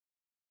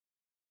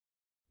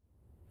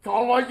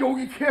早晚有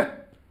一天，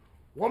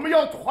我们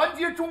要团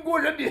结中国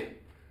人民，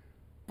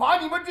把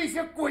你们这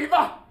些鬼子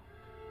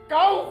赶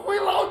回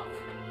老。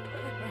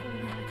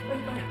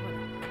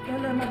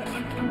来，慢点，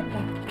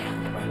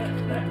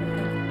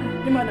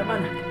您慢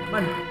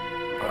点。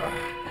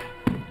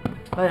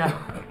大爷，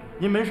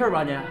您没事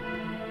吧您？哎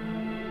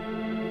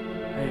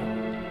呦，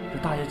这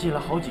大爷进来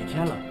好几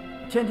天了，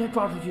天天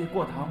抓出去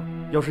过堂。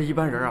要是一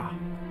般人啊，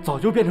早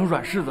就变成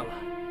软柿子了。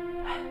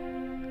哎，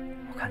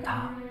我看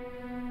他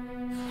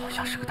好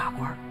像是个大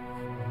官儿，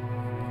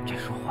这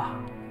说话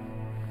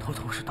头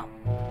头是道，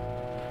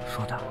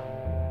说的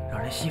让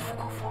人心服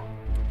口服。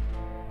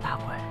大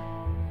官，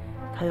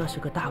他要是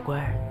个大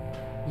官，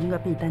应该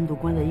被单独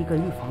关在一个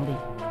狱房里，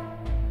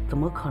怎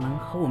么可能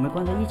和我们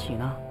关在一起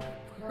呢？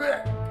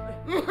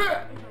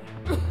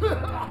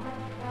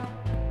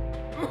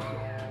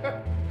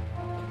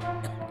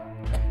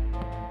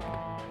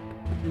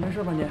你没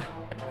事吧你？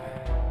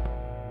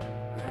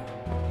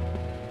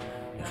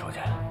李书记，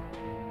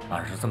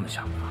俺是这么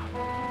想的啊，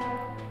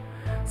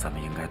咱们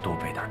应该多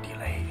备点地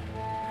雷，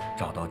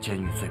找到监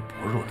狱最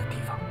薄弱的地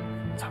方，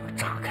咱们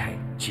炸开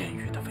监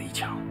狱的围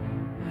墙，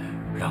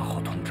然后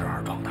通知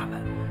二壮他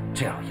们，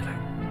这样一来，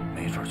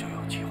没准就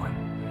有机会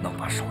能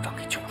把首长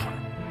给救出来。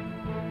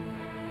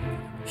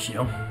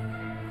行，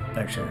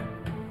但是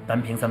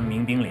单凭咱们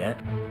民兵连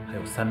还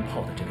有3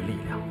炮的这个力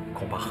量，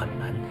恐怕很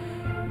难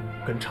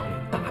跟城里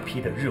大批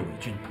的日伪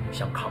军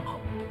相抗衡，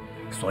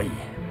所以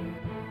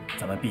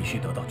咱们必须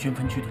得到军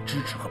分区的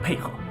支持和配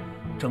合，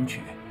争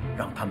取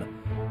让他们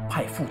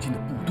派附近的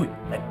部队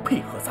来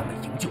配合咱们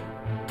营救。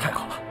太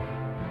好了，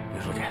李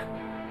书记，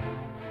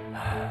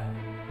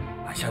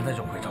俺现在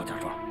就回赵家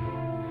庄，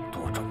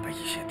多准备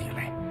一些地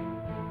雷，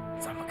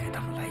咱们给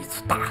他们来一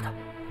次大的。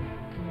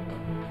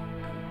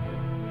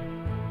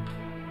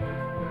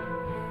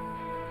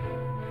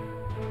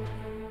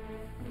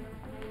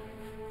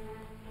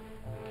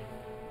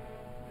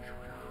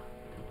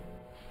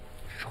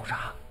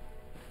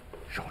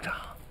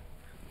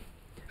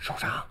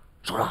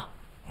首长，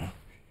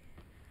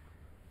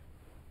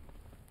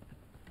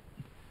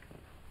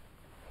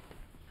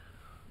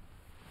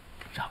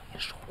让您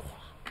说话，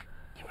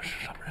你们是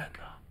什么人呢？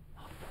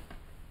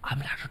俺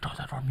们俩是赵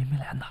家庄民兵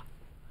连的，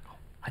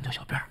俺叫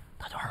小辫，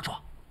他叫二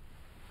壮。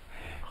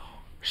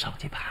上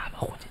级派俺们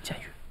混进监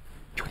狱，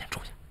救您出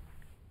去。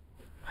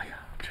哎呀，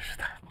真是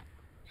太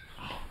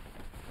好。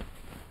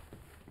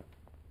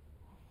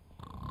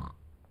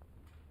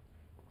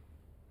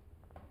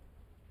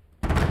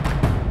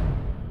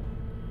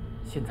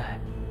现在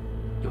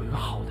有一个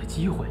好的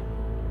机会。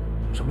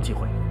什么机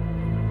会？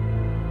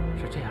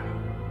是这样啊，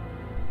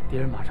敌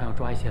人马上要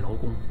抓一些劳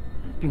工，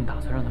并打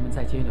算让他们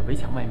在监狱的围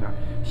墙外面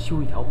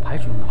修一条排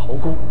水用的壕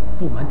沟，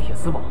布满铁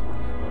丝网。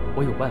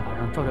我有办法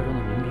让赵家庄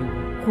的民兵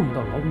混入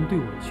到劳工队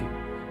伍里去，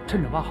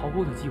趁着挖壕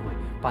沟的机会，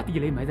把地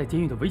雷埋在监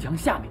狱的围墙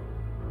下面。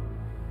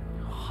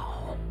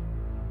好，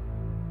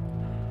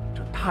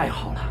这太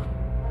好了！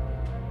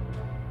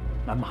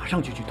咱马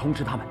上就去通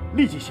知他们，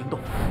立即行动。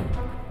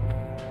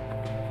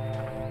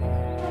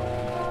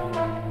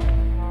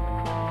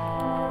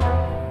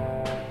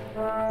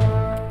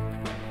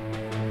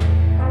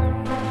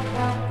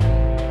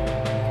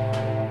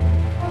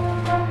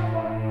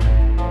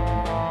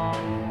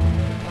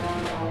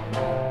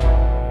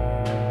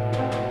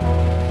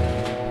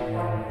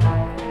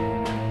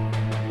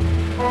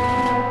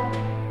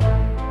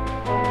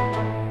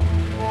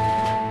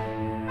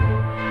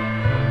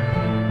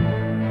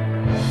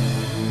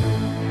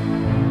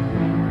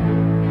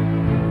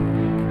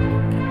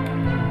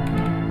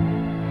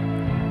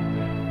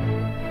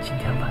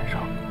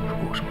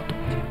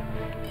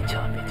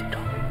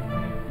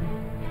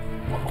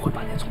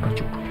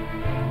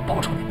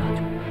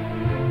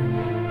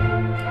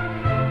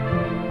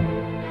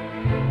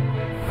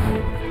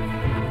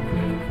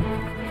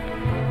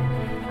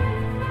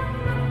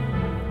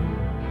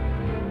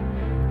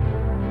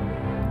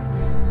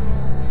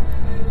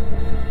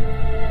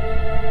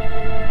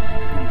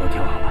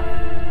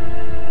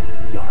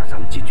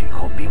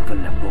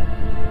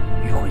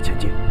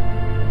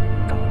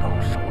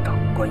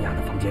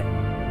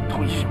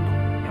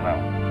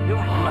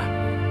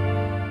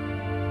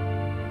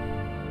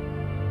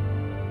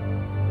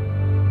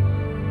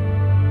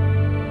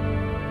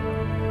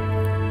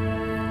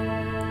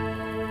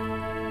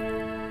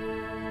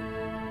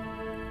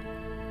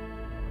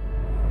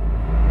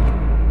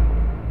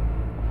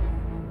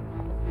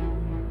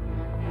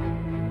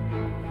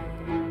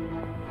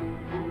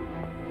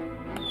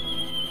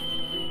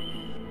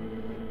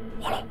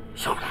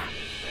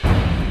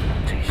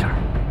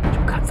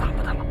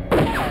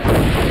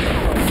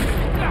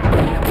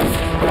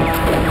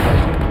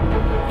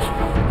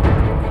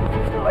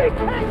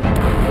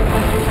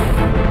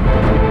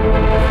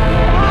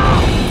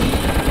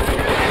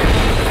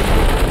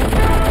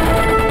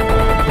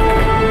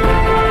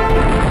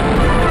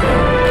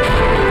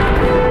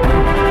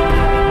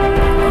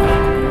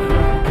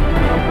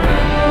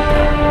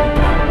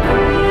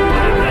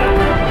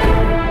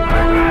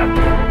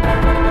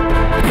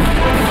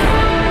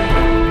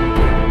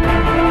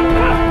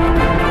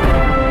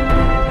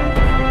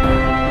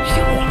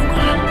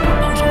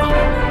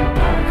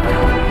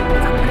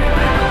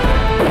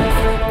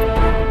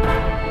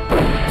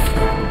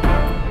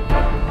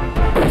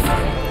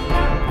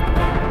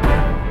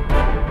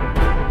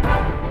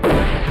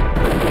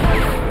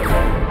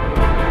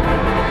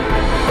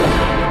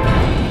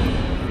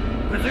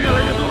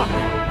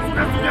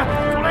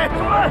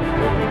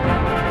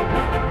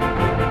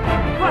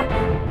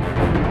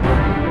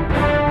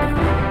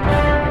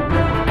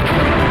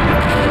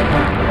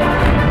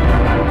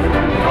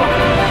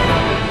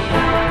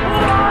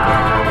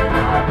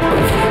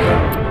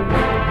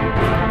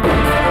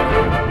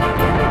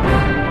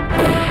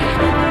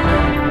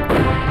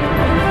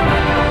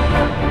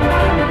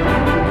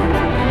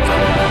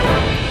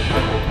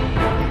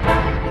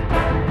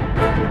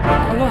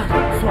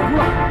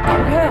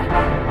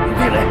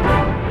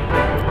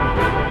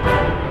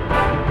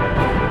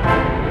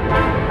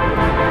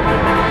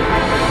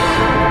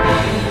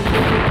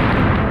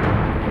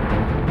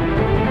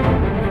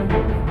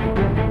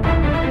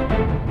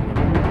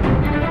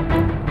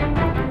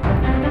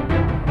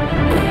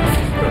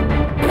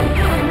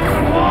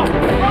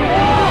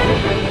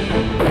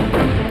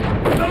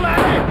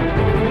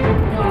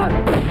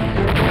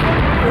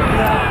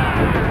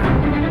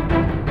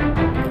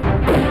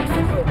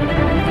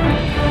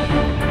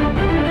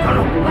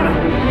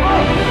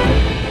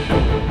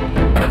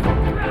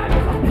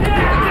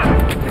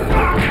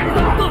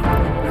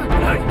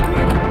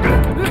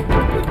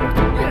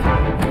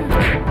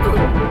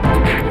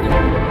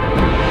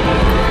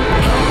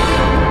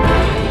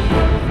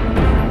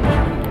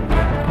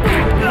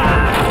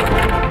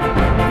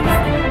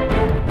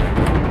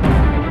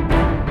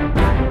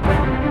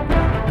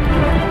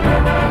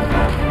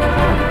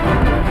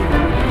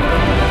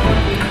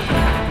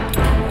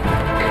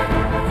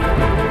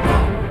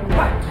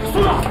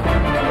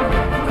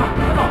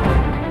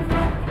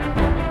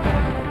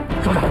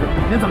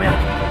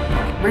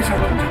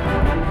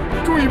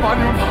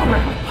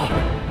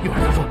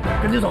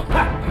紧走！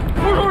快，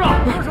副首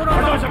长，副首长，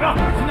快叫小兵，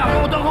你俩给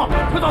我等候，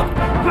快走，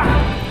快！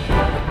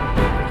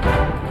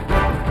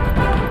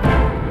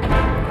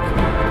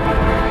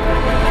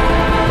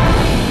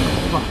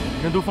爸，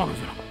人都放出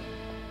去了。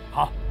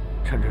好，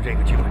趁着这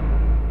个机会，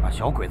把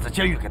小鬼子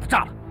监狱给他炸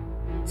了。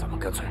咱们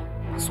干脆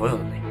把所有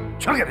的雷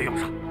全给他用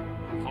上。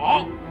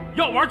好，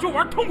要玩就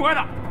玩痛快的。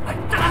来，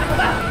炸他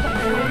们！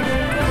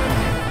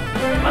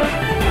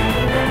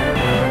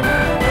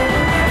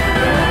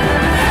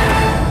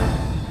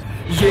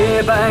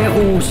夜白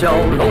呼啸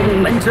龙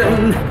门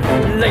阵，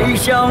雷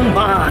响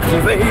马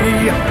蹄飞。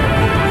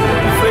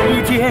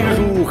飞天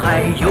入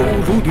海犹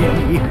如地，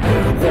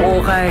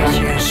火海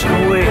现神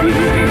威。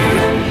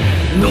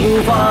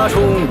怒发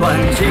冲冠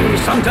气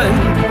上阵，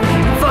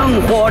烽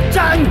火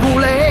战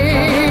鼓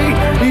擂。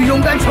勇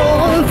敢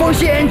冲锋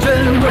陷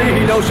阵，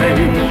为了谁？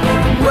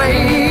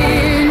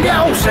为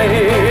了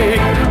谁？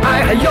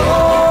爱还有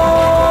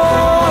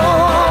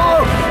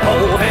哦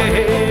嘿嘿。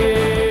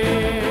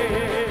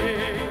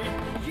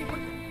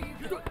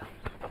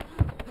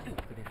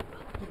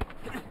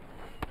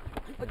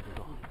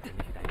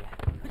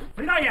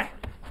隋大爷，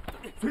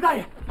隋大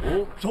爷，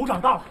首长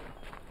到了。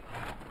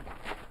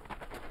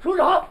首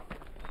长，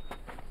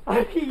哎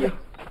呀，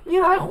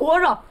您还活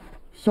着！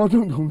小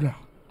郑同志，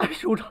哎，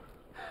首长，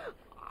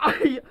哎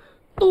呀，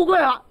都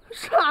怪俺，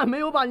是俺没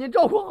有把您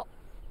照顾好。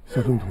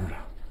小郑同志，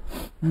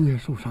你也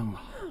受伤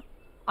了？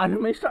俺这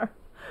没事儿，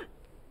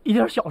一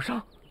点小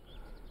伤。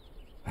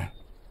哎，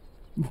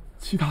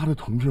其他的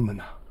同志们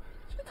呢？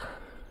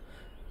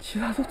其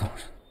他的同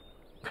志，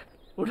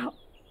首长，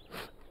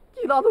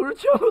其他同志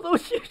全部都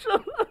牺牲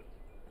了。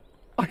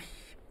哎呀，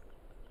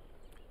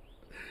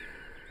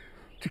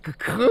这个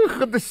可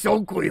恨的小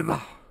鬼子！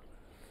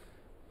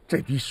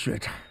这笔血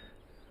债，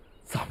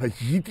咱们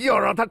一定要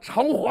让他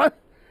偿还。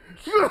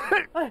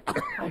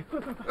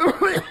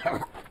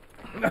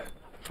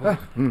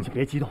请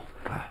别激动，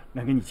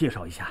俺给你介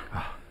绍一下，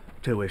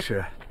这位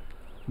是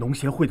农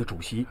协会的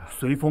主席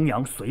隋丰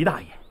阳隋大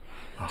爷，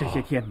这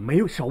些天没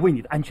有少为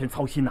你的安全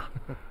操心呐。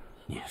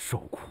您受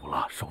苦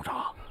了，首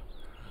长。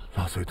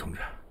老隋同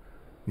志，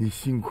你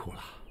辛苦了。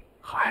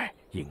嗨，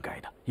应该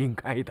的，应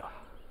该的。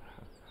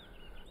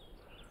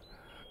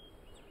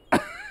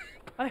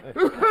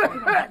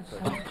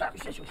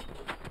先休息。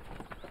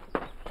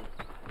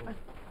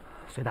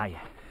隋大爷，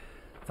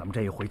咱们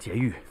这一回劫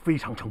狱非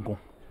常成功，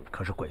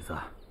可是鬼子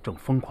正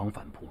疯狂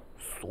反扑，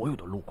所有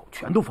的路口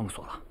全都封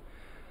锁了。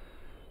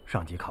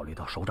上级考虑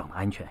到首长的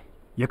安全，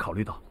也考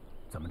虑到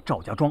咱们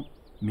赵家庄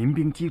民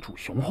兵基础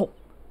雄厚，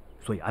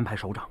所以安排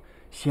首长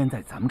先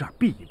在咱们这儿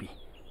避一避，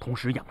同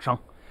时养伤。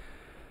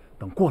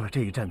等过了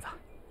这一阵子，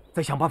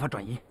再想办法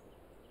转移。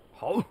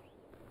好。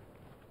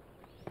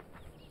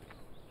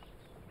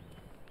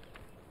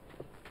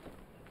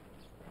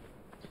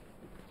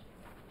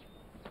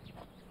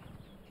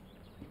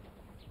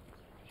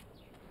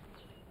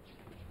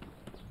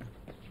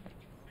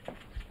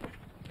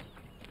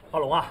华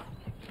龙啊，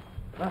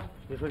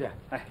李书记，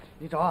哎，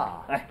你找俺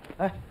啊？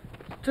哎，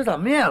这咋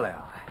灭了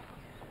呀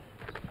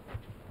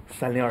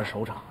302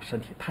首长身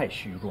体太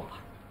虚弱了，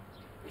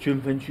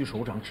军分区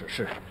首长指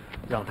示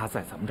让他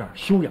在咱们这儿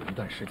休养一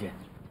段时间，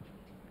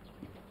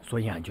所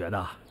以俺觉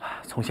得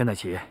从现在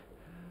起，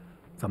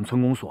咱们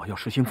村公所要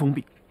实行封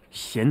闭，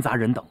闲杂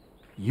人等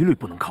一律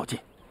不能靠近。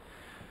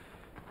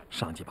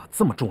上级把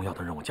这么重要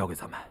的任务交给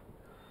咱们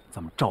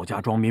赵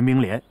家庄民兵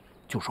连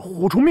就是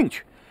豁出命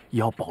去，也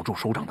要保住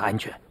首长的安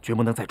全，绝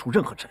不能再出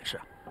任何陈事。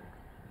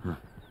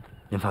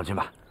您放心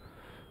吧，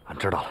俺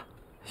知道了。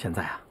现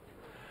在啊，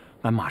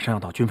俺马上要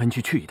到军分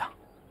区去一趟，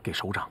给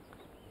首长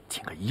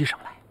请个医生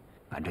来。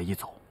俺这一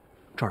走，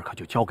这儿可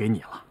就交给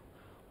你了。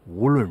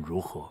无论如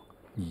何，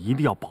你一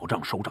定要保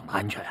障首长的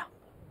安全啊。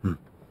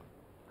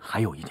还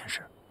有一件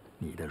事，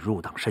你的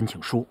入党申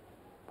请书，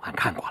俺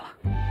看过了。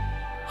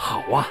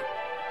好啊，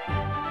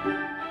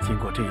经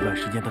过这一段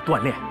时间的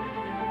锻炼，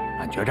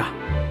俺觉着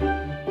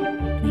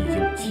你已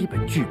经基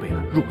本具备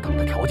了入党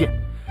的条件，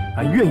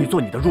俺愿意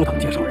做你的入党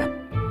介绍人。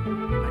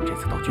俺这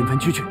次到军分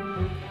区去，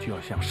就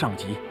要向上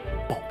级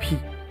报批。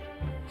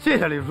谢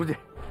谢李书记。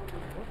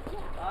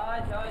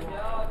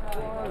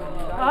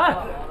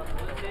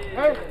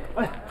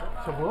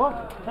小博，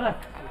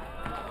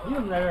你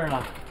怎么在这儿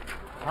呢？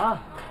啊？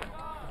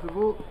这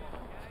不，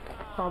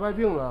大伯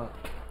病了，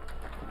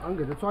俺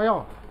给他抓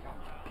药。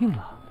病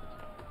了？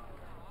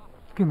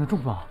病得重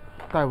吗？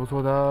大夫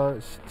说他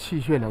气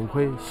血两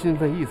亏，心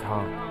肺异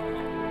常，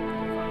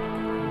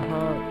他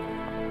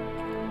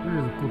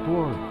日子不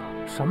多了。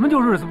什么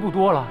就日子不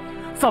多了？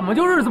怎么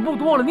就日子不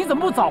多了？你怎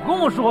么不早跟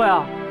我说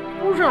呀？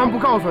不是俺不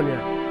告诉你，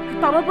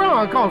是大伯不让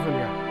俺告诉你。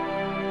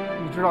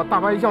你知道大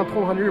伯一向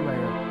痛恨日本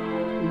人，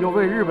你又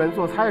为日本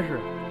做差事，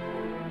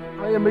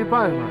俺也没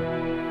办法。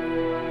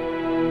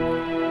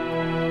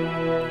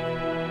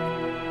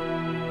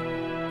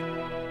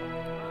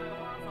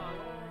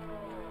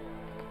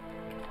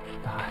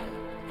大海，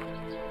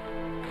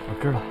我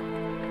知道，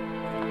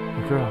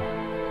我知道了，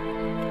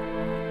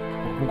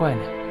我不怪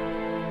你。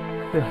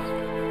对了，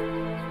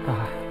大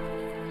海，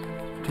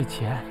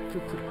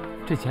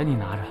这钱你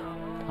拿着，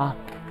啊，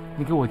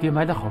你给我爹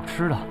买点好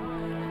吃的，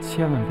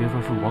千万别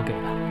说是我给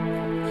的。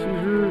其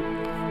实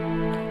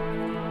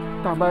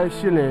大白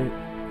心里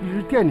一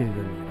直惦记着你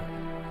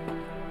的，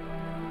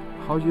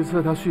好几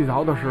次他睡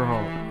着的时候，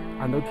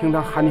俺都听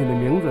他喊你的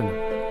名字呢。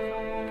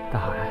大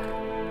海，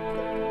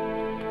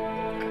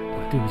我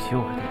对不起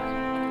我爹。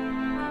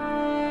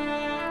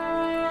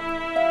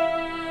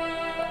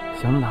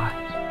行了，大海，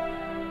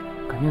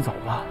赶紧走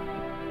吧。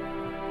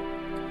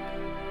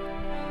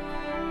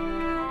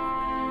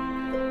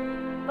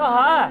大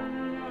海，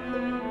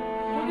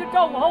回去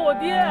照顾好我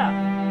爹。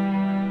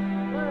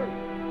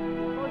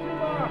放心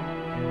吧。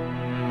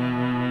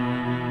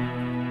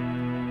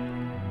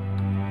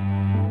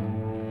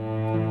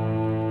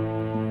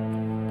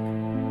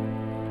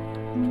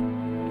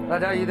大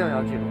家一定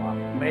要记住啊，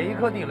每一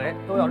颗地雷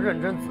都要认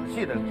真仔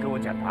细的给我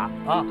检查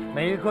啊，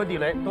每一颗地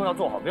雷都要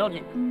做好标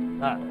记，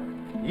哎，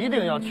一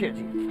定要切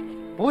记，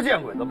不见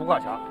鬼子不挂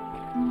墙。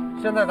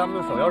现在咱们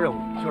的首要任务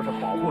就是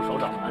保护首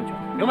长的安全，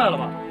明白了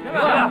吗？明白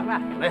了。好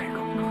嘞，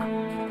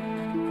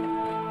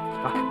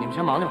啊，你们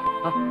先忙去吧，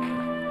啊，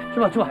去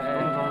吧去吧，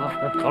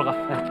走了哥，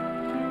哎，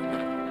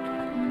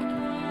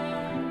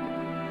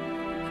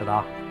小达，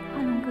化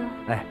龙哥，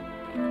哎，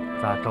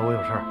咋找我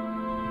有事儿？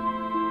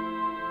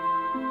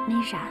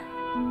没啥。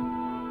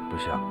不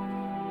行，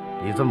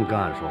你这么跟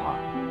俺说话，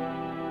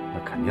那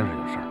肯定是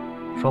有事儿。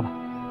说吧。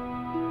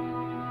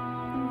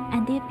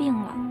俺爹病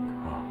了。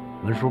啊，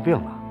文叔病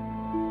了，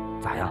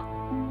咋样？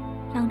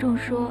郎中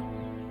说，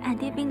俺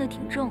爹病得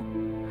挺重，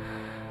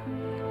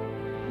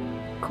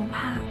恐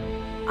怕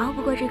熬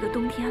不过这个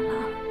冬天了。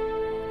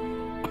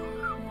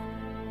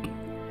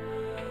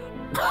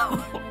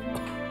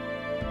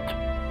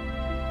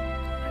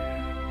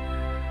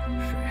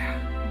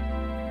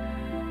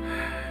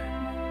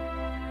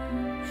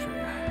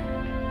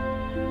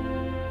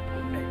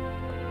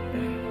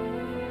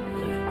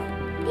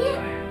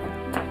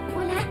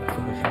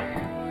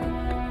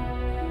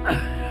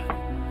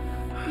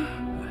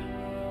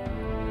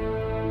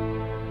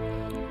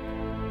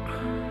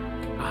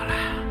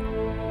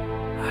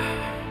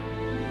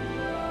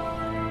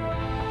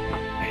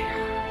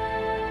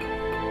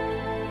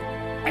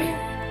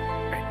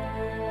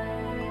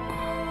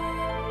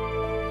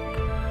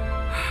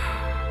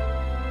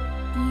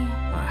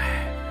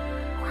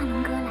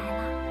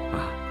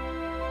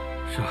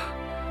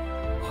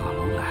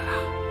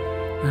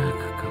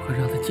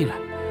进来，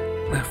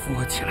来扶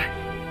我起来。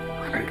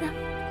化龙哥，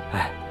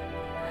哎，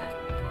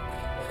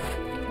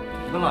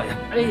文老爷，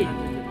哎呀，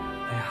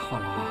化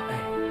龙啊，哎，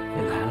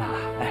你来了，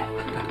哎，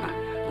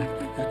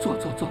来，坐。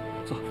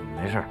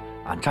没事，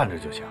俺站着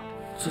就行。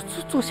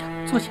坐下，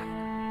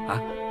啊。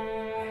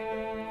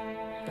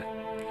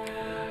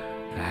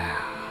哎呀，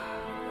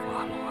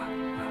化龙啊，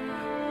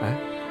哎，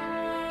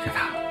小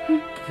达，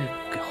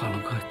给化龙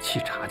哥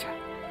沏茶去。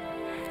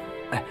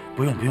哎，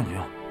不用，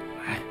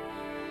哎，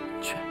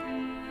去。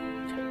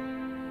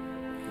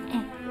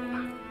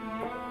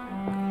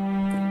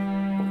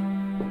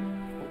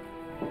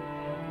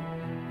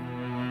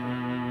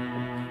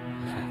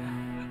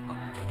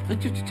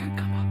这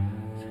干嘛？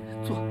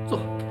坐。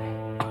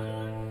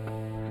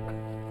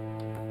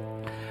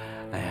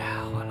哎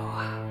呀，化龙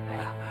啊，哎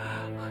呀，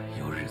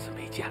有日子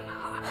没见了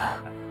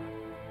啊。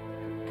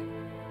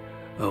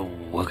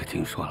我可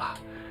听说了，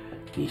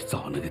你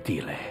造那个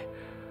地雷，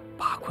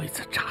把鬼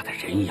子炸得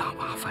人仰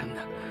马翻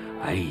的，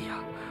哎呀，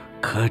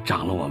可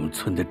长了我们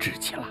村的志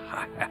气了。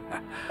哎，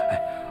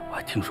我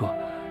还听说，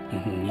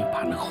你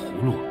把那个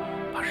葫芦，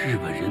把日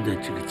本人的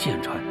这个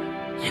舰船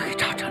也给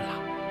炸沉了。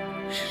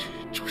是，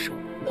就是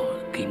我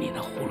给你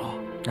那葫芦。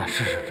啊，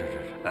是。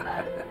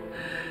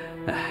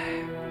哎，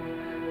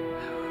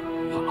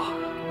化龙，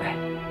哎，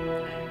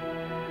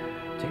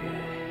这个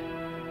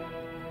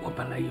我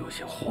本来有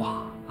些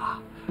话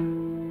啊，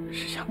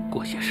是想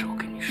过些时候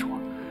跟你说。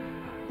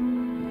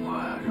我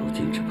如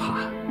今只怕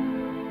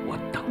我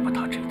等不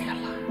到这天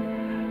了，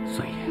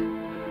所以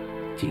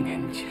今天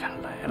你既然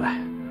来了，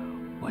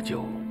我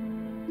就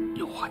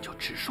有话就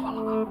直说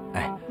了啊。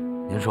哎，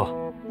您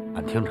说，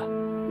俺听着。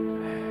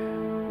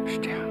是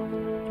这样，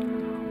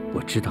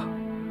我知道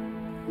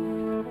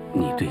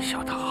你对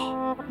小达好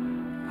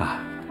啊，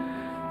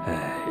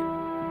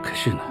可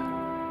是呢，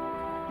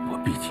我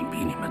毕竟比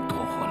你们多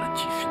活了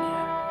几十年，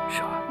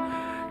是吧？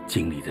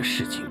经历的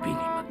事情比你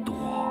们多，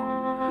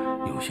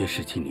有些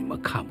事情你们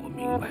看不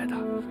明白的，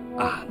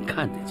俺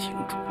看得清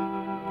楚。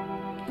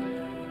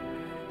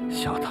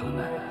小唐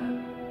呢，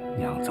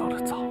娘走得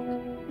早，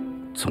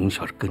从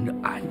小是跟着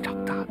俺长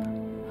大的。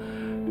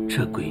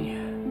这闺女，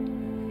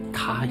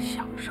她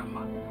想什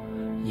么，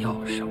要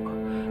什么，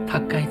她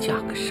该嫁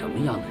个什么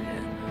样的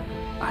人，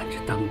俺这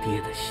当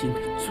爹的心里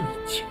最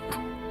清楚。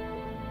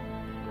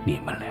你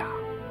们俩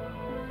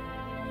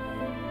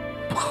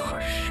不合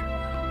适。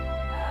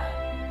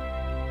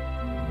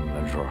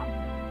文叔，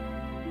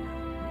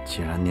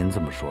既然您这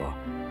么说，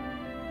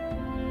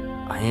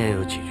俺也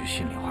有几句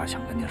心里话想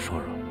跟您说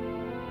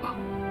说。啊，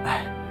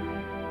哎，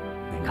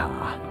您看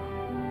啊，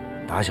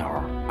打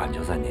小俺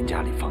就在您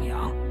家里放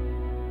羊，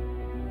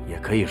也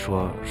可以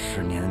说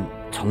是您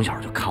从小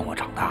就看我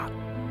长大的。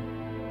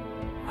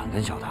俺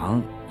跟小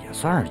唐也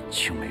算是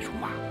青梅竹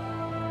马。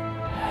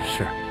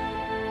是，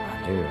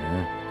俺这个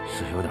人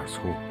是有点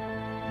粗，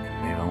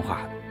没文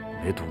化，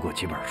没读过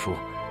几本书，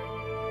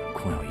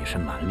空有一身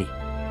蛮力。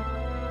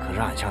可是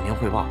俺向您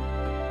汇报，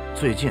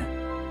最近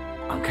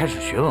俺开始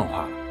学文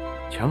化了。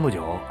前不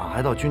久俺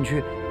还到军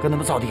区跟他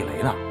们造地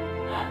雷呢。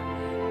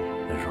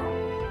那时候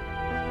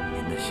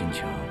您的心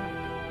情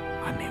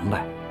俺明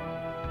白。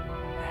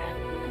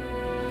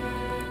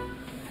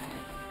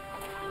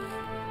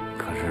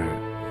可是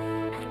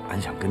俺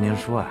想跟您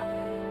说啊，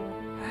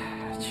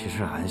其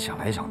实俺想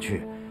来想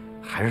去，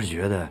还是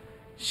觉得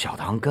小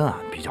唐跟俺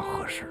比较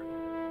合适。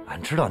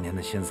俺知道您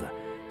的心思，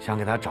想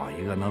给他找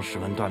一个能识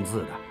文断字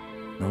的，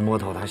能摸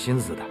透他心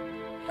思的。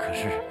可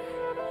是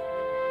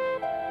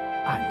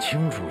俺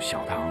清楚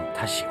小唐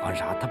他喜欢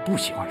啥，他不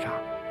喜欢啥，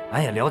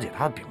俺也了解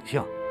他的秉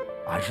性。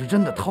俺是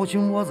真的掏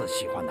心窝子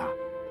喜欢他，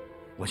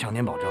我向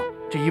您保证，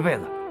这一辈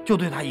子就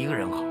对他一个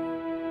人好。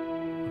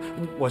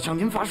我向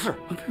您发誓。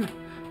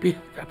别，起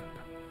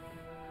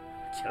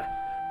来。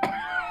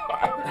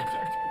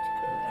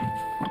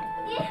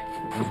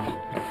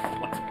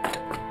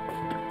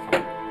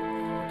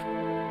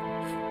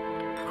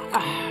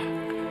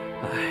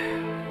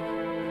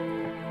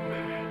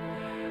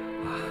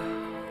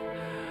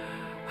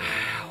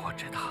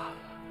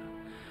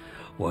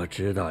我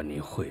知道你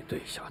会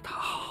对小唐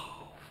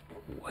好，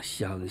我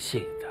相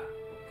信的。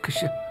可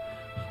是，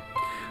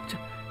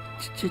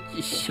这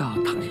小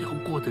唐要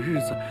过的日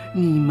子，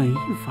你没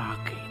法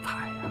给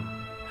他呀。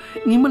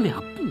你们俩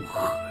不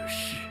合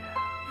适，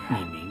你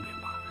明白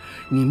吗？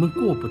你们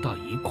过不到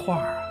一块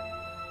儿啊。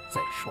再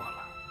说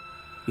了，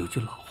有句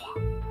老话，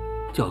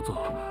叫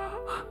做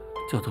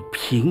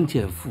贫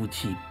贱夫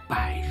妻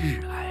百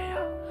日哀呀。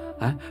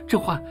哎，这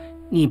话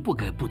你不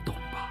该不懂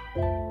吧？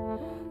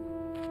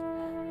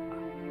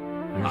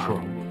您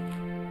说，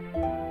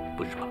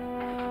不说，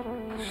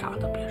啥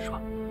都别说。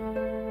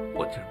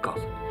我今儿告诉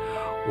你，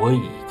我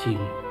已经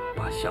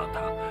把小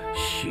唐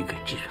许给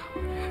志远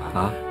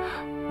啊，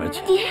而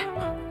且爹，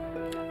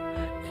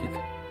听着，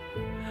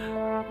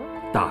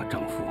大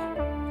丈夫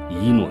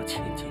一诺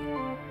千金，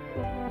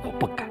我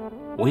不改，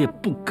我也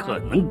不可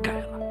能改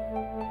了。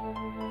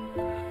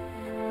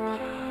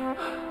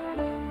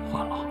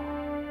华老，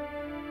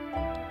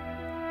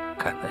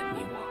看在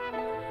你我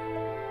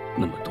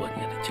那么多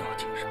年的交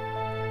情上，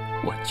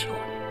我求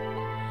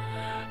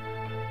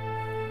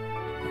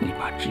你，你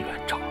把志远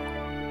找了，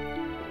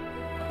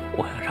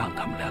我要让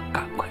他们俩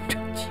赶快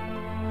成亲。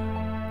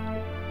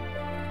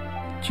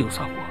就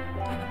算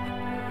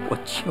我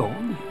求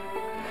你，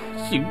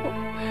行吗？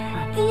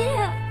爹，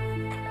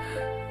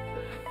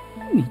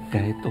你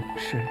该懂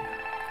事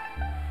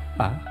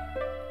啊！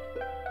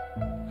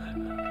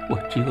我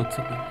只有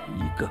这么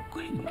一个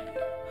闺女，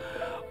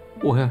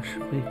我要是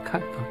没看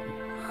到你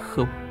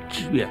和我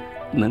志远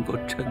能够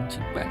成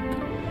亲拜堂，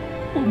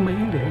我没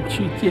脸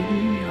去见你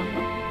娘啊！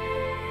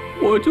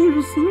我就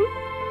是死了，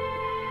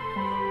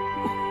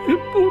我也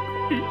不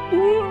配活，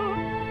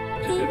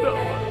知道吗？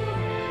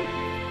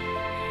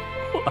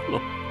华龙，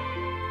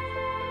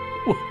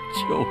我求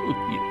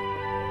你，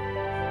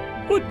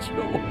我求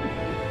你。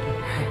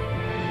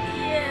爹，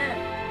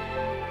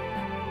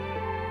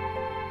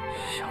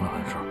行了，安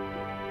顺，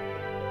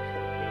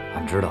俺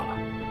知道了。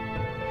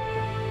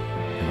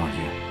您放心，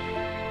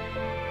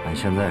俺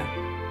现在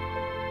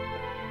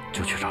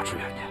就去找志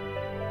远去。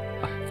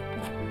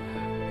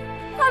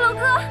华龙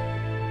哥，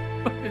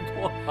拜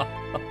托。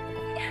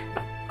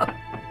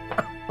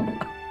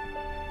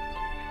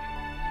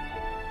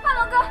华龙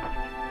哥，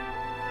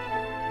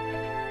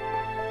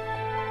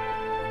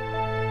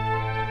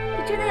你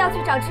真的要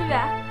去找志远？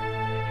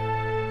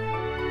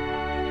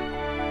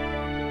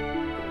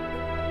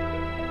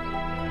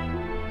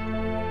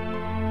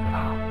小唐，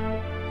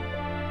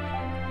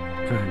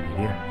这是你爹，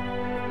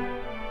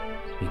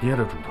你爹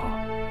的嘱托，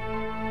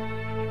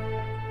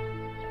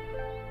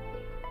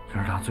这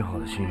是他最后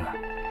的心愿。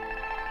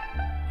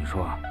你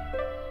说，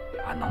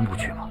俺能不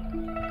去吗？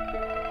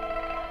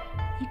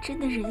你真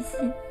的忍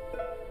心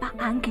把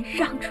俺给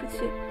让出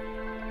去？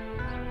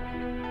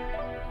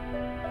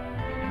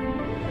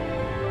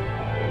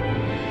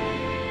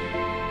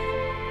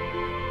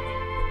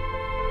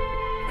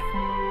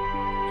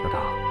小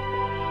唐，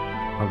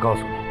俺告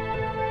诉你，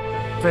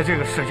在这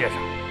个世界上，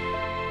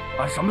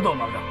俺什么都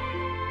能让，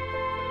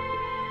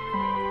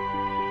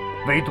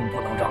唯独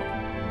不能让的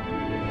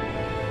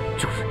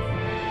就是你。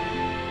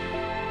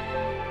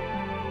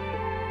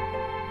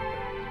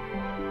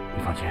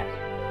你放心，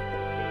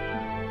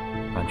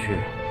俺去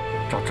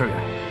找志远，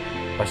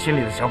把心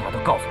里的想法都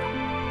告诉他。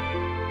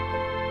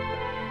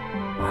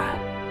俺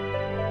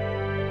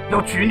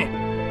要娶你。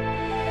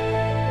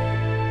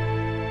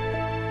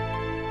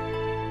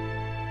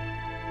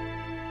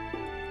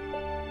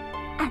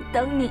俺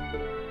等你。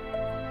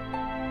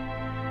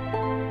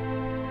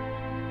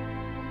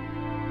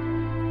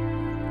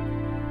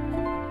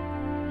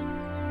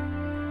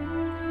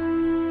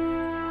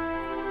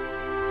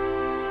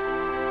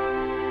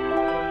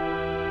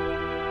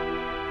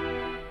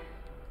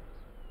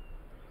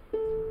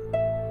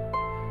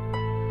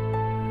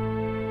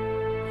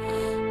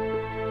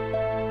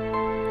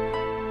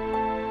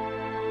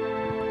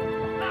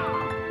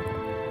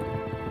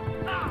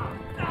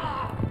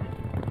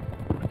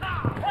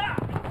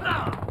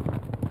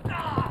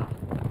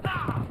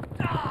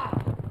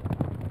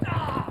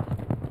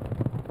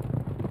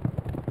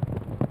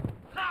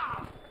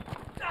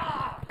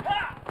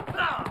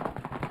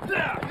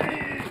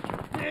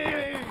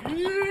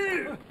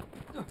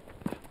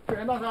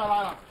大帅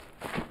来了，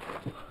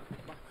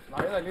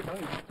老爷子，你等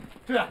一下。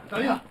志远，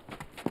等一等。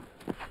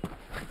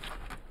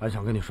俺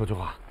想跟你说句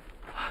话。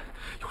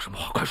有什么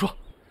话快说。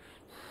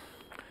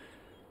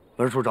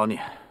文叔找你，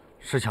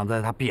是想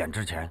在他闭眼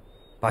之前，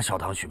把小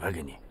唐许配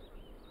给你。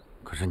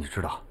可是你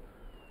知道，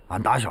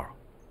俺打小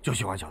就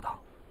喜欢小唐。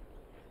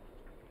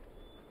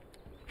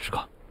师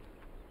哥，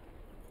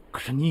可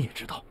是你也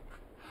知道，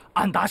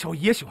俺打小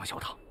也喜欢小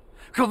唐。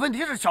可问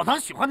题是，小唐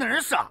喜欢的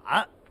人是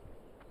俺。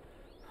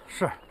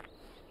是，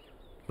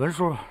文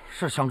叔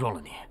是相中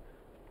了你，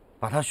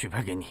把他许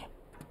配给你。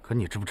可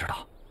你知不知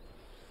道，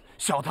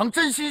小唐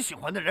真心喜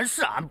欢的人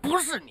是俺，不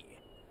是你。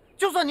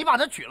就算你把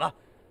他娶了，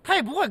他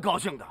也不会高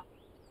兴的。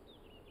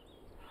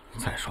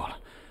再说了，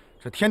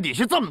这天底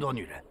下这么多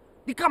女人，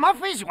你干嘛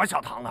非喜欢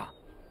小唐呢？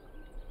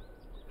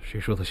谁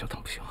说的小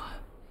唐不行啊？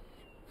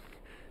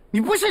你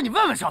不信，你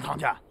问问小唐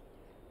去。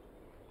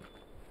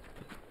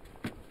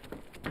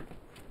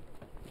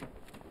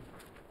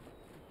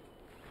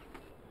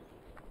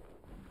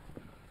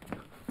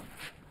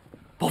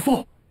伯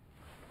父，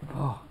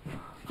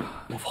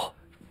伯父，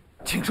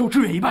请受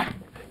志远一拜。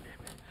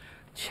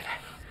起来，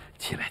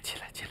起来，起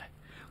来，起来，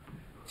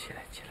起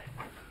来，起来，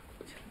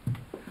起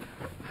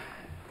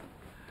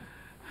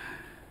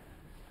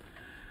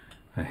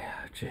来。哎呀，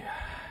志远，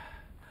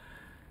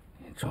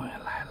你终于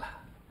来了。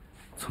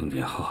从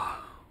今后，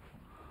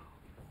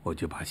我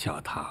就把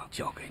小唐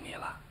交给你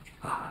了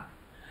啊！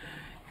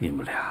你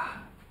们俩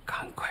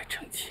赶快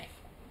成亲，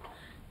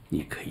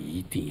你可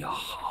一定要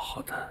好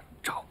好的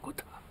照顾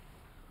他。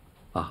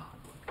啊，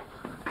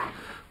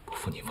伯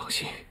父您放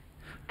心，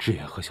志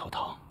远和小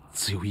唐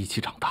自幼一起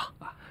长大，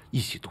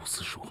一起读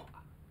私塾，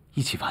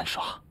一起玩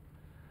耍。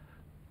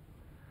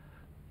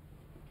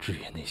志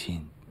远内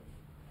心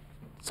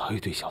早已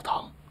对小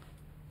唐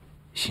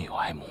心有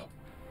爱慕，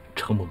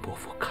承蒙伯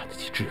父看得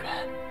起志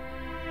远，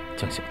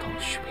将小唐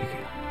许配给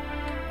我。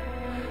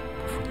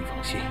伯父您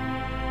放心，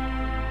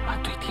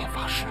俺对天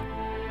发誓，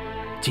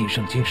今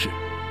生今世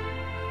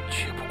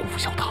绝不辜负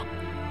小唐。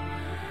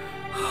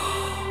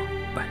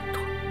拜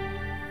托。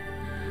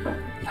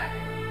来，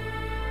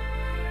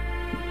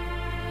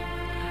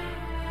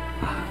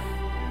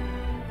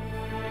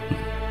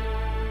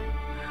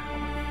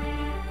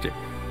这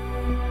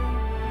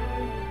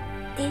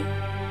爹，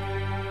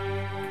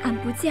俺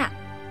不嫁。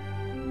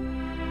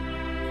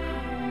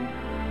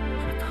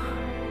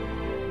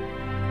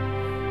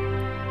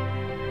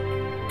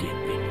爹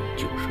对你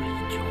就说一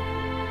句话：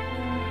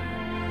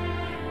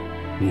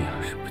你要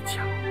是不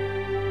嫁，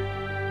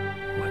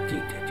我今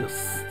天就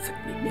死在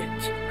你面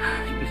前，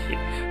行不行？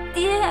爹，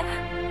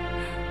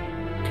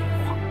听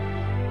话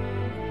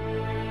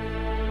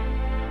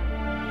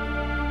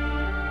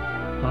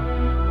啊！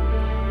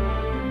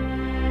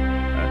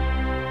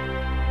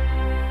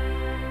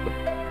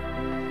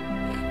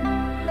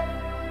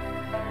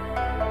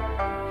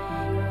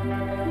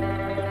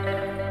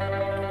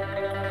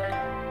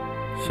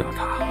小唐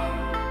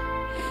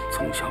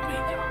从小没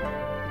娘，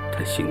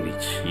他心里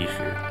其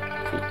实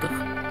苦得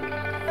很。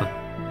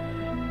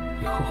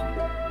以后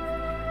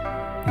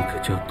你可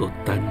就要多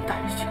担待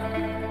一些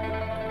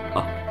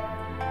啊！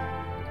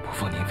伯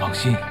父您放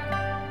心，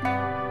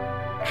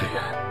志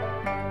远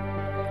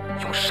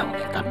用生命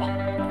担保。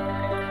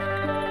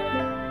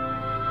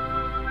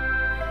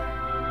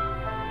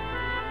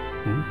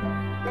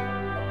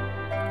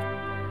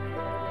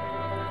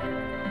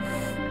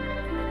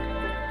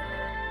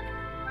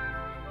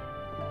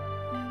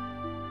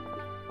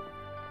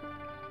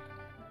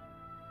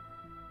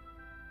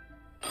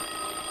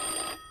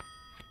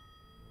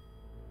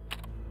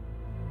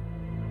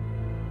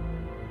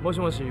もし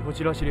もし、こ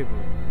ちら司令部。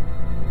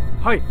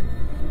はい。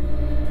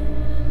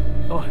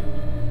あ、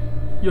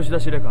吉田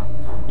司令官、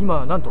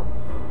今何と？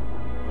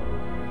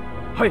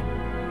はい。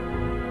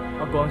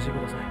ご安心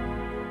ください。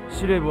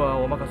司令部は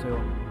お任せを。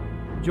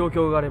状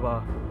況があれ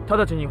ば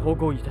直ちに報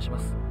告いたしま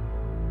す。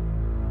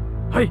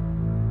はい。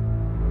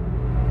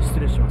失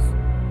礼します。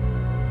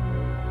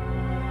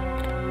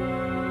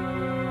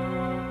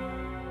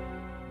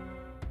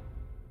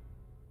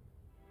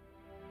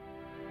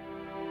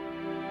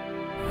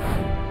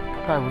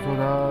大夫说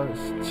他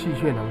气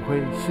血两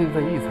亏，心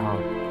肺异常，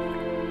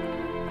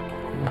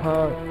恐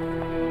怕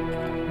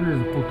日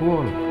子不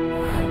多了。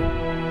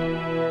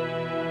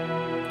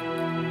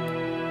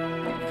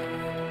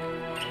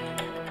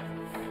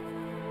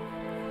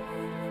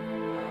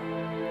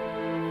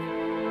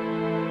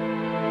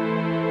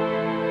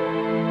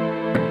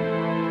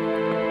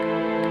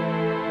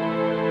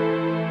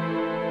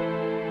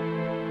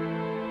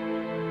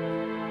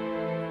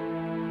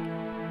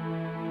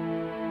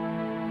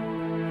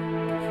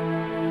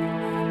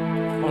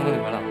王哥，你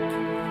回来了。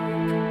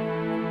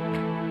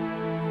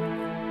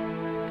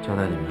交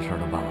代你们的事儿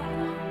都办完了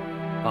吗？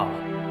办了，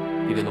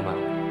地雷都买了，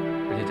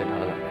而且检查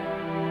了2遍。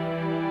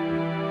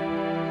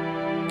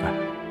哎，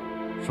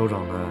首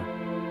长的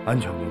安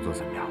全工作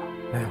怎么样了？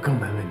那就更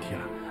没问题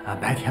了。俺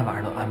白天晚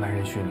上都安排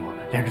人巡逻，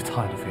连只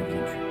苍蝇都飞不进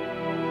去。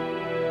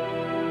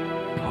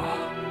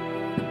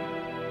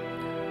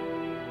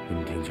你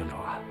们听清楚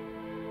啊！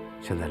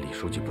现在李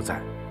书记不在，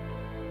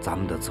咱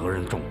们的责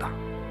任重大，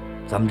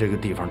咱们这个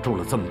地方驻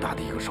了这么大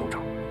的一个首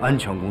长，安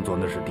全工作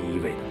那是第一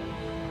位的。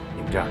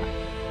你们这样的，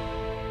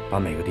把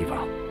每个地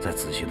方再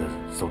仔细的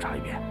搜查一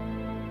遍，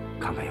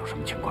看看有什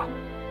么情况，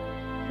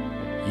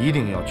一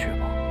定要确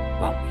保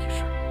万无一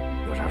失。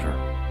有啥事儿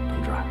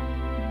通知俺。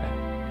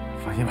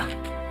放心吧。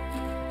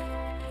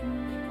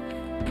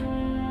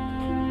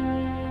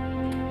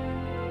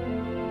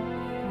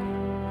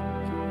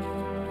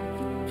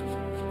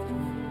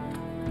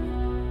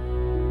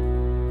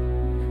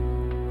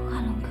华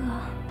龙哥，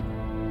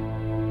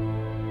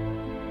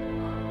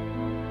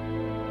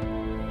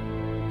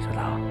小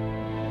唐，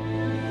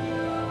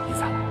你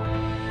咋了？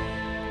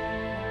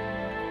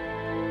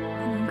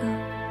华龙哥，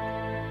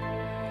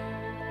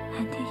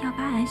俺爹要把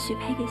俺许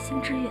配给新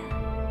支援，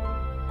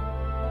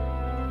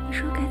你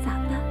说该咋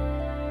办？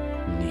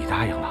你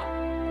答应了？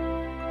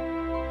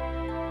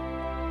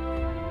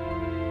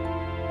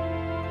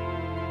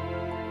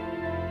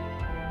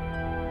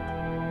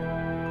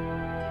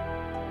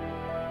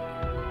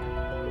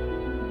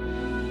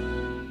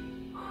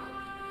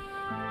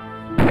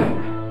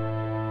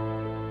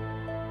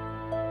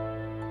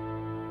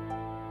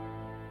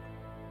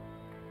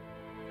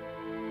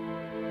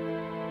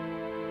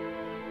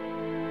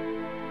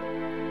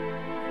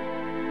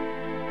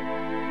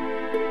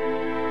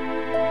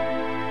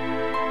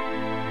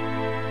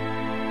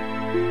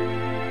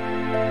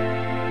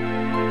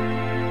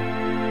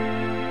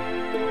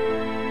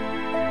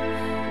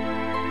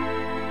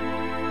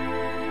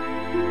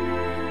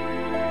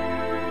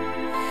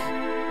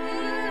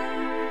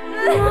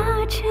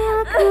拿着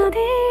歌的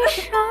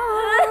手，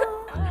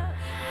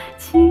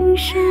轻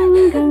声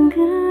跟歌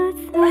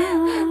走，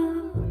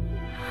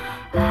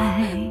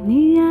爱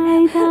你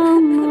爱到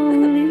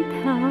梦里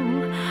头，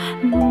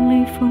梦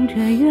里风着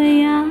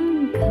鸳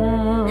鸯口，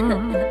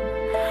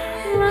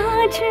拿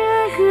着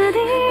歌的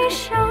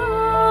手，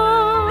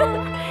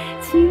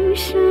轻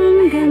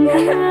声跟歌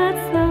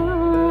走，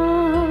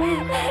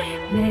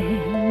妹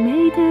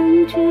妹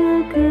等着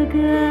哥哥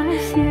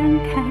掀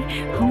开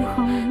红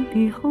红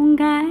的红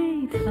盖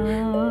头。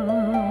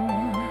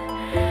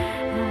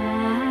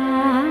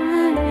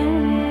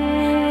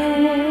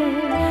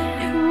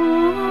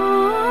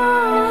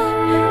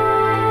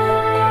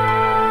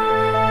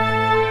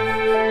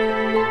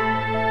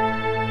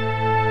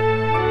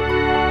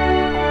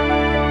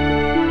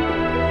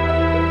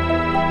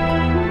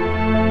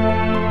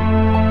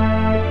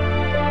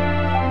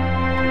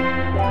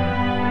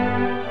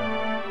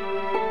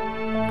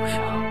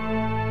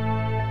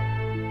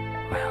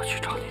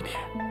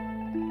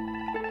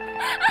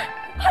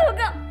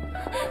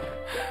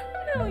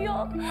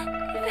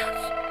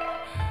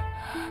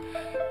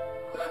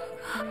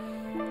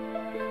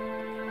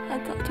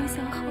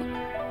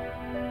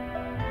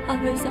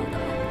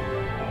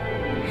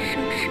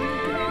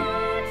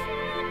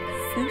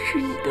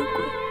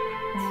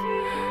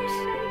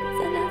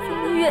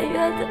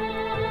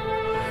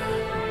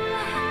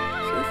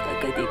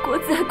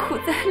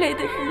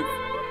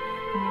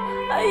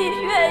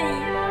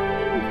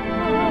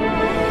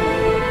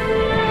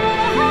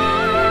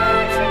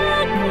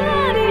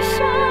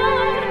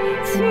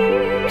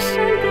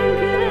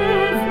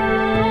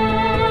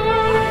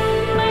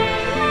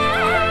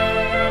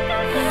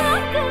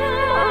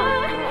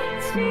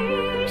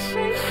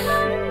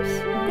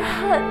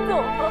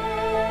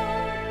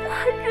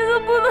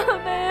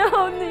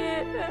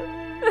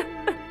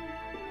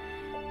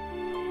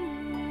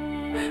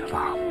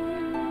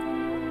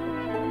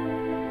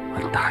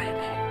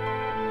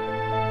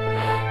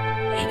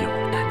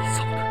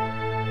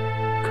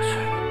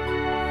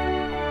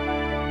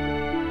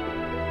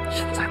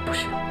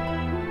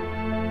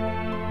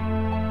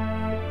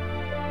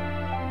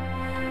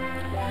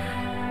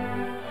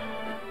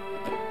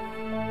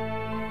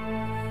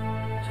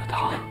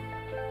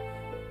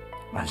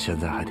现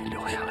在还得留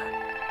下来，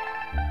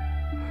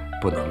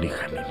不能离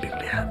开民兵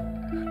连，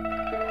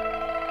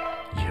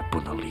也不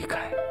能离开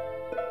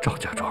赵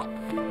家庄。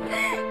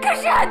可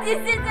是俺爹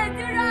现在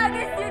就让俺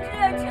跟邢志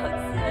远成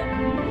亲。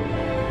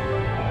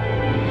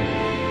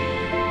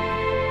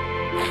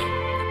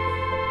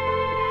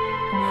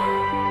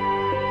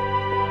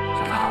小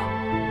唐，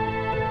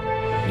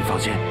你放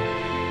心，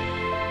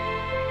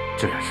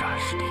这也是俺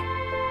师弟，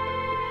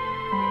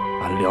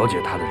俺了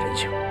解他的人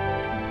性，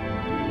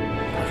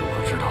他如果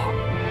知道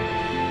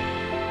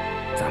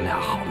咱俩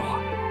好的话，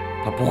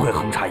他不会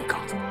横插一杠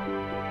子。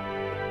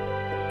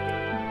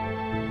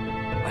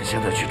俺现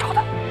在去找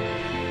他。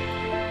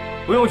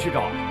不用去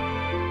找。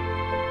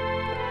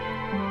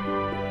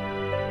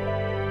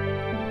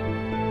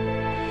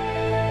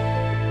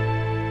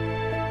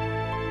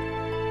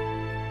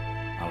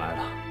俺来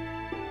了。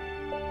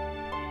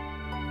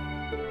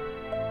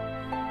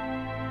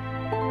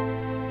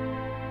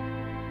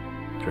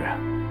志远，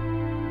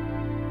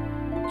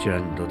既然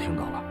你都听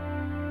到了，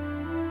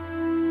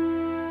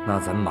那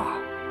咱们把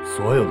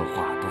所有的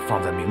话都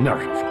放在明面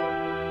上说。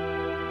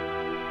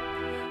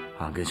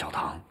俺跟小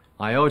唐，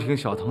俺要听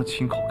小唐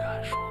亲口跟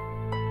俺说。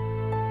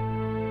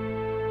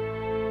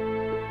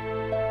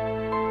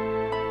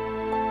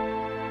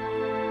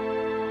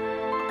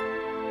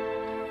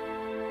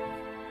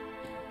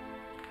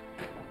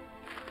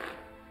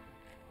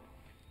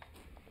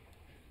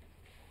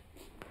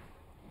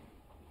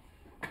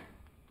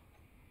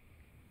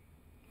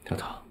小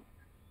唐，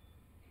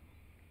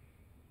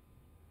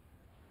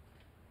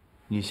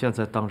你现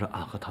在当着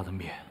俺和他的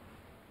面，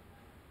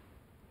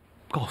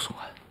告诉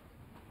俺，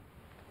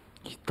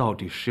你到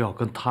底是要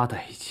跟他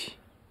在一起，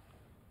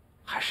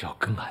还是要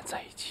跟俺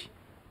在一起？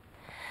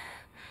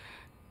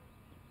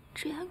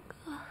志远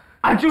哥，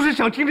俺就是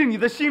想听听你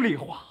的心里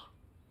话，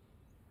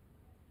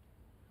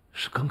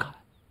是跟俺，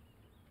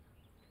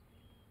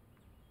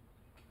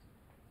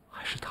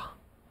还是他？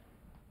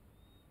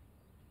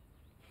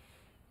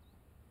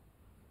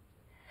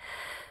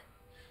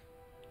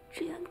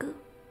志远哥，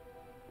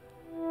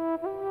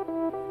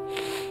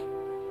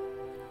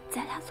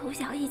咱俩从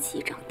小一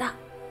起长大。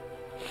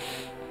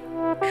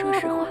说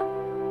实话，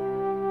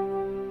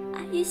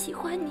俺也喜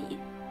欢你，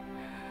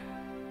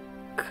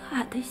可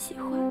俺的喜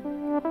欢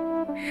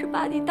是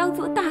把你当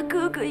做大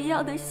哥哥一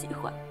样的喜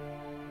欢。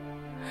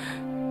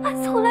俺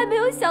从来没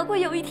有想过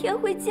有一天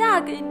会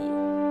嫁给你。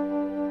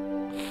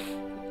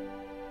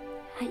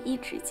俺一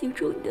直敬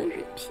重你的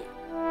人品，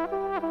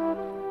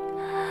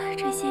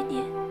这些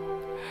年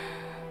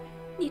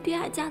你对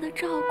俺家的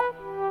照顾，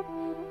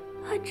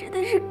俺真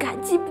的是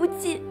感激不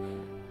尽。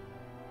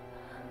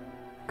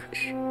可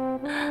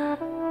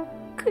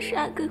是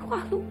俺跟华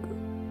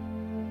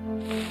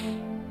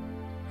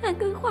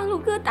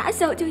龙哥打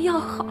小就要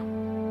好，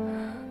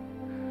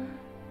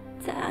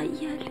在俺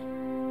眼里，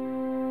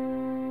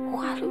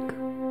华龙哥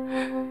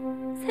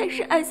才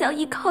是俺想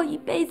依靠一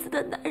辈子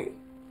的男人。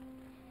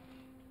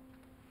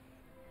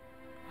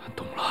俺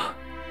懂了。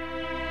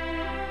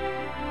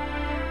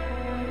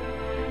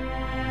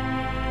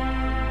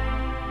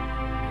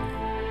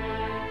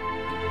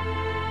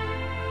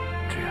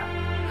志远，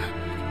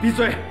闭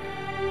嘴！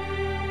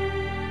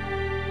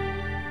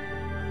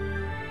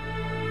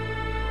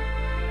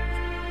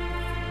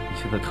你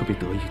现在特别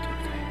得意，对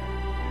不对？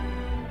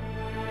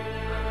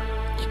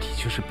你的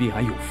确是比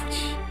俺有福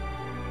气，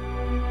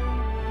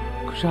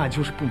可是俺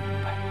就是不明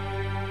白，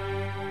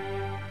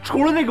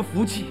除了那个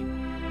福气，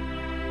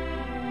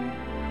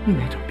你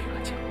哪点比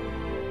俺强？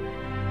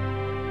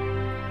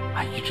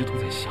俺一直都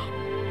在想，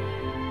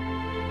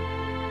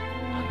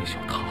俺跟小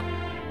唐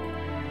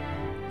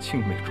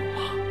青梅竹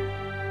马，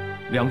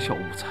两小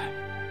无猜，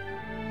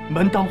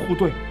门当户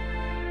对，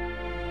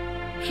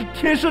是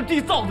天设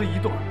地造的一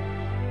对儿。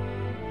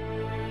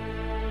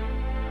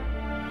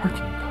而你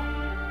呢？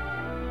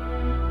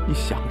你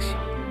想想，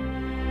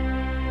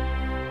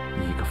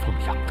你一个放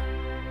羊的，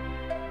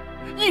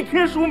一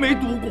天书没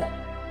读过，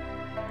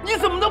你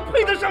怎么能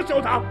配得上小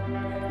唐？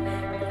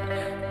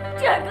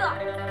志远哥，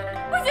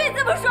不许你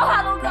这么说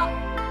华龙哥。俺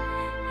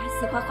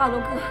喜欢华龙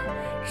哥，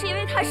是因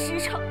为他实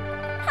诚，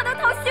他能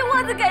掏心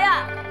窝子给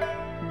俺。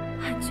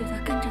俺觉得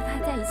跟着他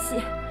在一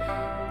起，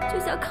就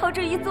像靠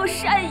着一座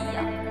山一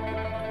样。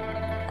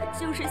俺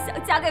就是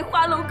想嫁给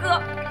华龙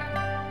哥。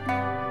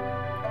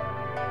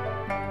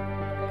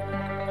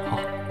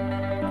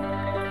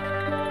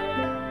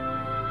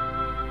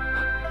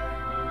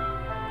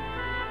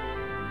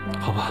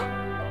好吧，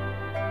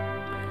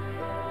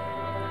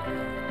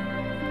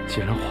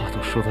既然话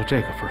都说到这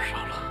个份上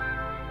了，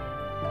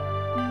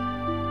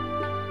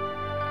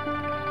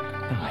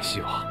那俺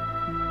希望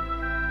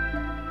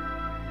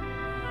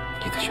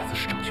你的选择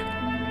是正确的。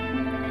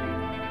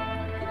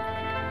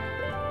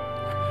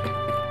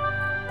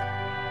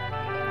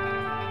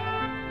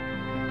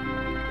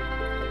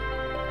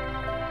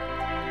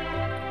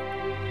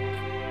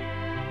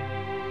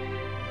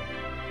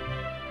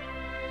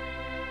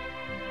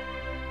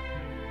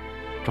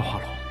赵化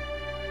龙，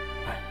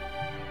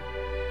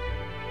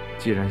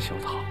既然小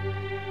唐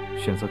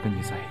选择跟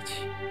你在一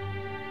起，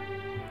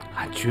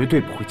俺绝对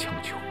不会强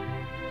求。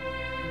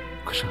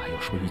可是俺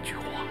要说一句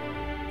话，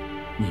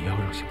你要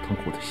让小唐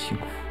过得幸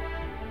福，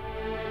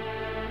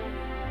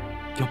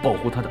要保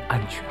护他的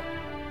安全，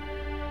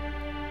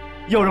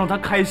要让他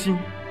开心。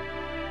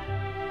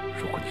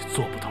如果你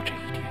做不到这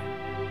一点，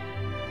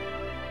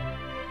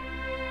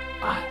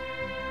俺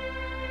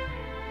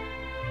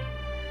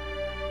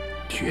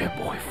绝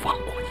不会放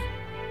过你。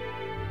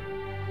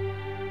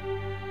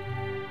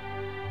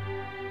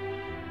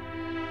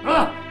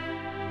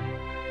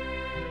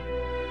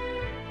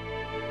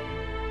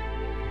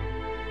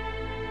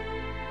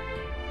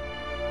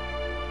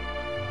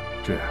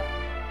志远，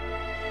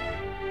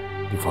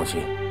你放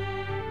心，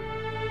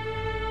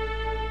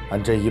俺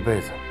这一辈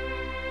子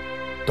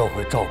都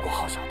会照顾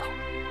好小唐。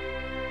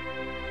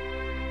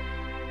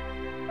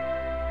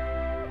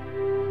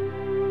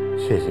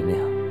谢谢你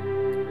啊，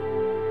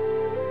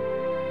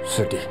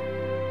师弟。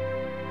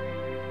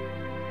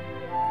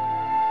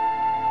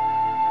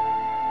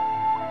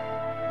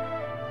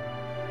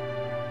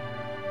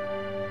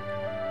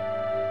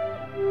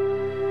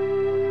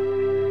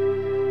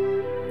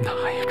那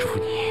俺也祝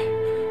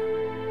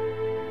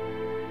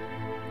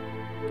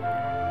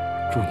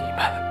你们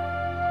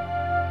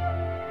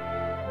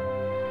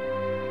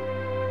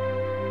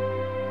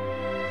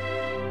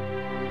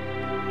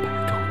白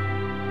头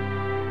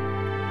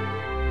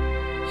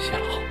偕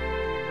老。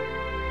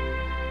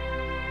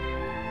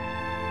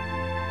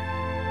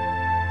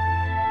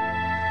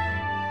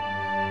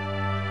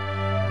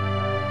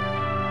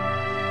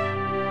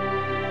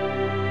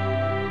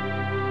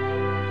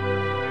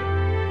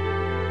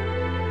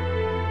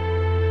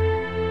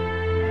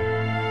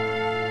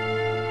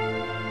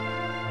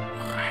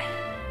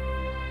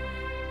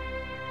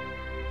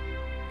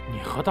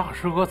你和大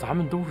师哥咱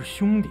们都是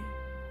兄弟，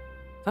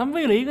咱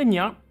为了一个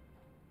娘，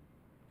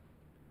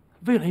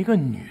为了一个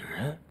女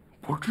人，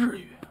不至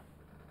于，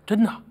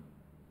真的。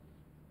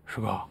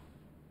师哥，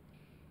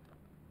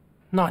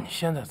那你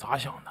现在咋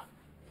想的？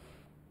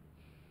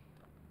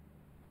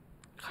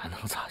还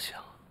能咋想？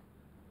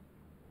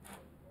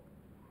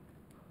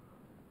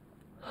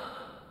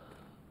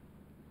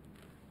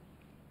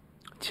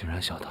既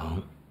然小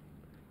腾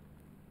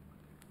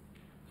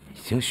已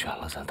经选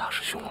了咱大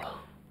师兄了，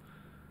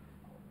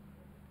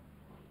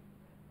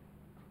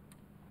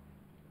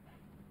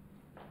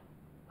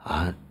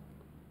俺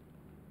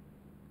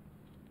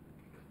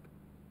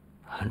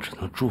只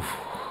能祝福。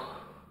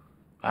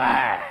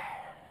哎，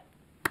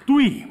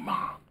对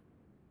嘛。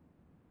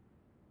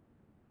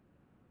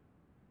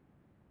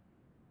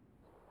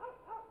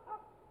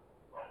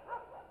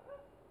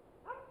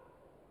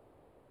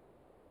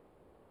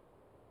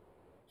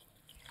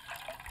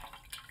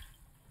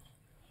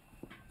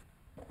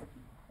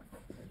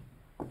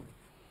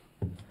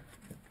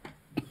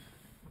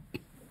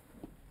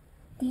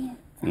爹，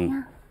怎么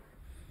样？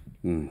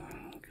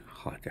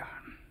好点儿。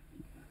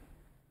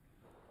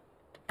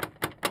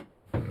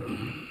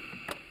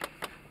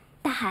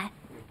大海，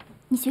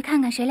你去看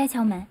看谁来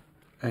敲门。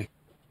哎。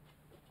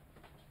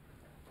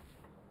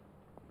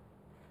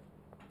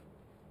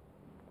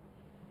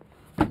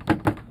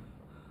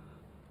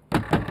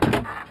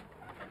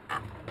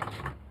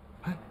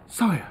哎，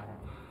少爷，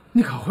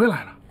你可回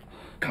来了，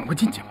赶快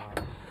进去吧。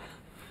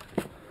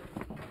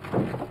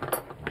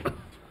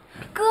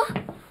哥。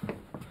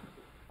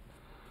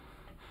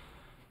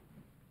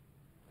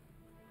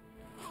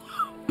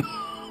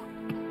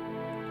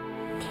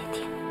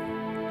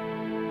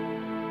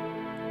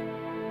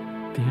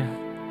爹，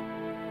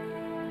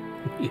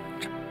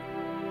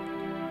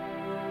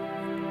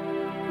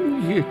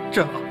孽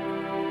障，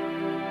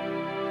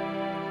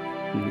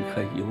你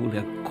还有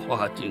脸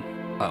跨进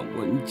俺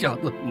文家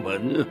的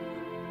门啊？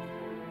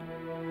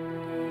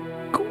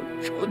滚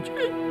出去！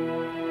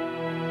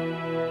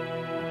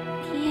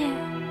爹，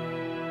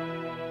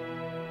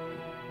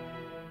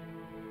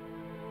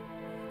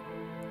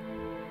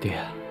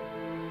爹，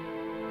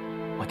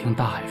我听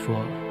大海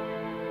说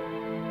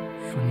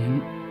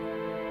您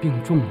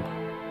病重了。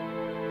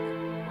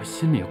我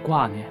心里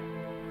挂念，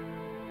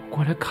我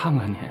过来看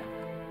看您。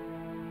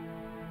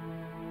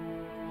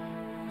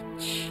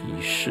其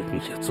实你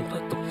也做了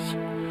东西，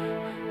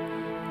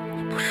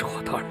你不是我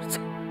的儿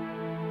子。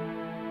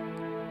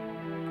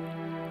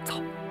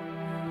走，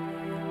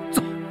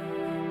走。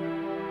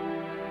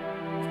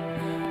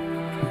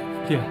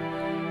爹，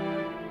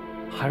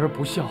孩儿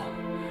不孝。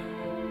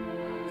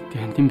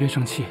爹，您别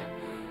生气。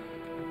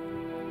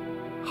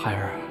孩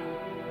儿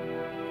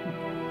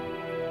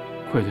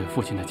愧对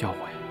父亲的教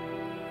诲。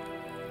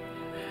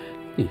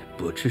你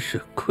不只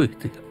是愧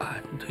对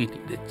俺对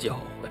你的教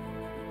诲，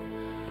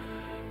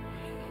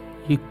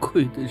你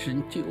愧的是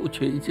九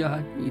泉家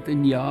你的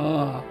娘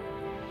啊，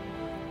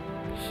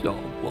小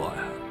波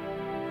呀！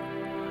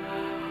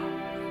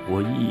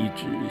我一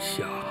直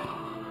想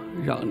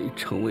让你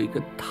成为一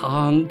个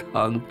堂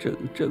堂正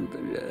正的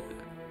人，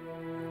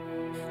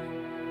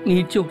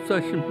你就算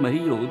是没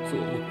有作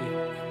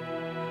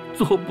为，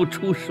做不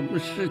出什么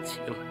事情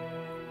来。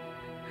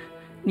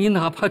你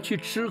哪怕去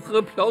吃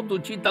喝嫖赌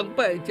去当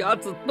败家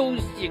子都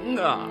行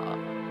啊！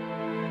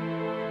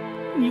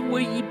你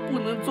唯一不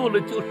能做的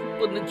就是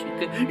不能去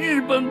给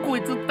日本鬼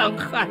子当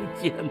汉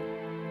奸。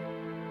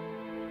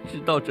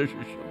知道这是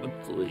什么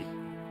罪？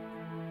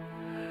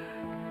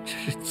这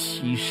是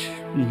欺师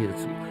灭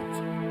祖的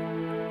罪，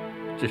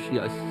这是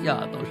要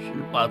下到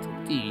18层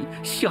地狱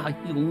下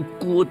油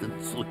锅的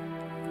罪。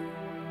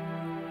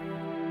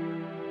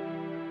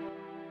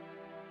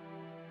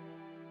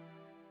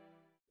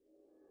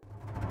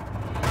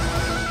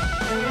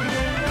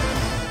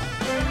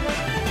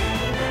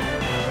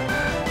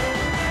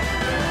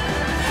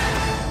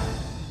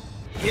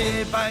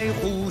夜白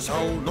虎啸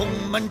龙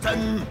门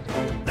阵，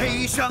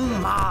雷响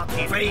马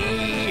蹄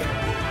飞。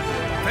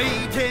飞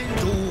天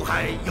入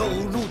海犹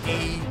如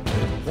地，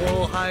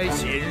火海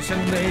现身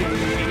美。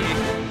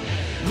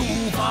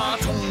怒发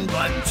冲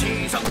冠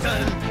气上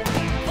阵，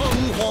烽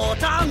火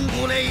战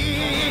不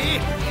累。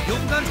勇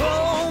敢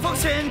冲锋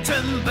陷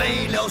阵，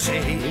为了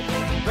谁？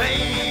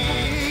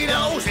为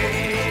了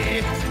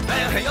谁？哎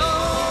嘿呦！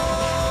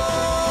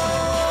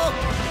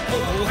哦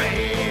嘿！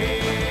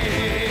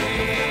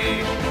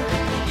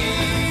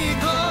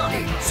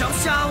小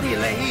小的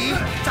雷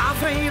炸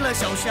飞了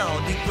小小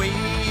的鬼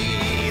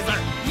子儿，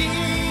一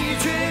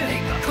群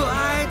可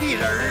爱的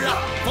人儿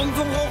啊，风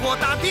风火火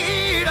打敌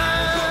人，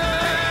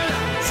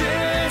血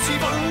气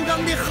方刚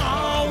的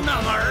好男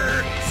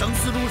儿，生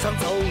死路上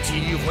走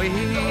几回，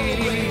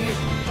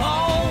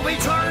包围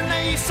圈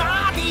内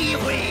杀敌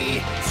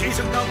回，牺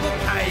牲到过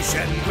凯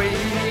旋归，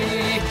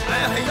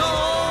哎嘿呦！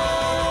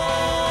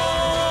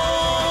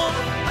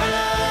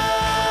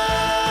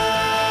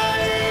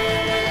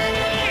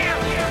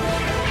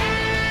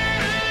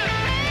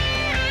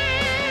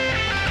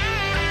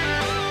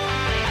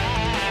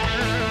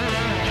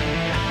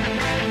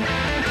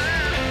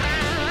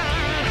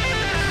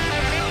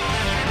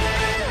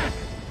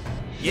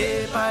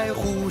白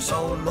虎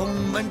小龙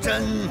门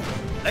阵，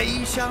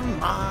雷响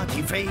马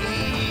蹄飞。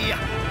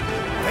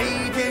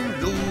飞天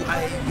如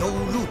海犹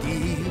如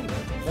地，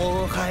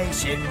火海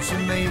现是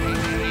美。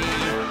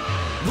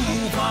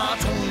怒发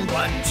冲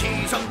冠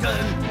气上阵，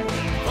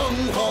烽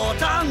火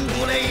战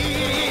不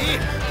累。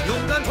勇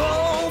敢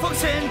冲锋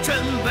陷阵，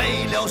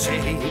为了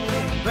谁？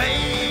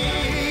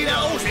为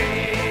了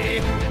谁？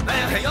哎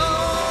嘿呦！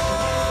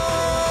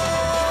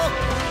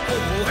不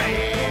嘿！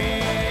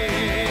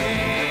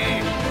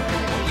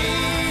一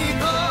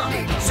个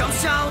小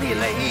小的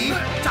雷，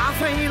炸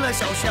飞了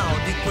小小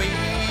的鬼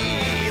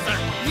子；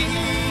一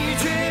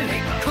群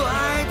可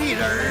爱的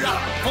人儿啊，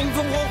风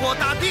风火火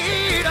打敌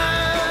人。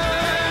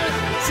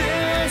血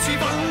气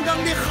方刚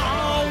的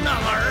好男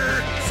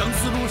儿，生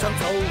死路上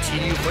走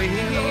几回，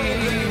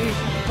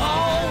包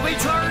围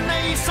圈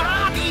内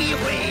杀敌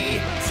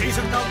回，随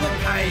声到个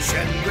凯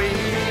旋归。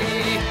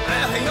哎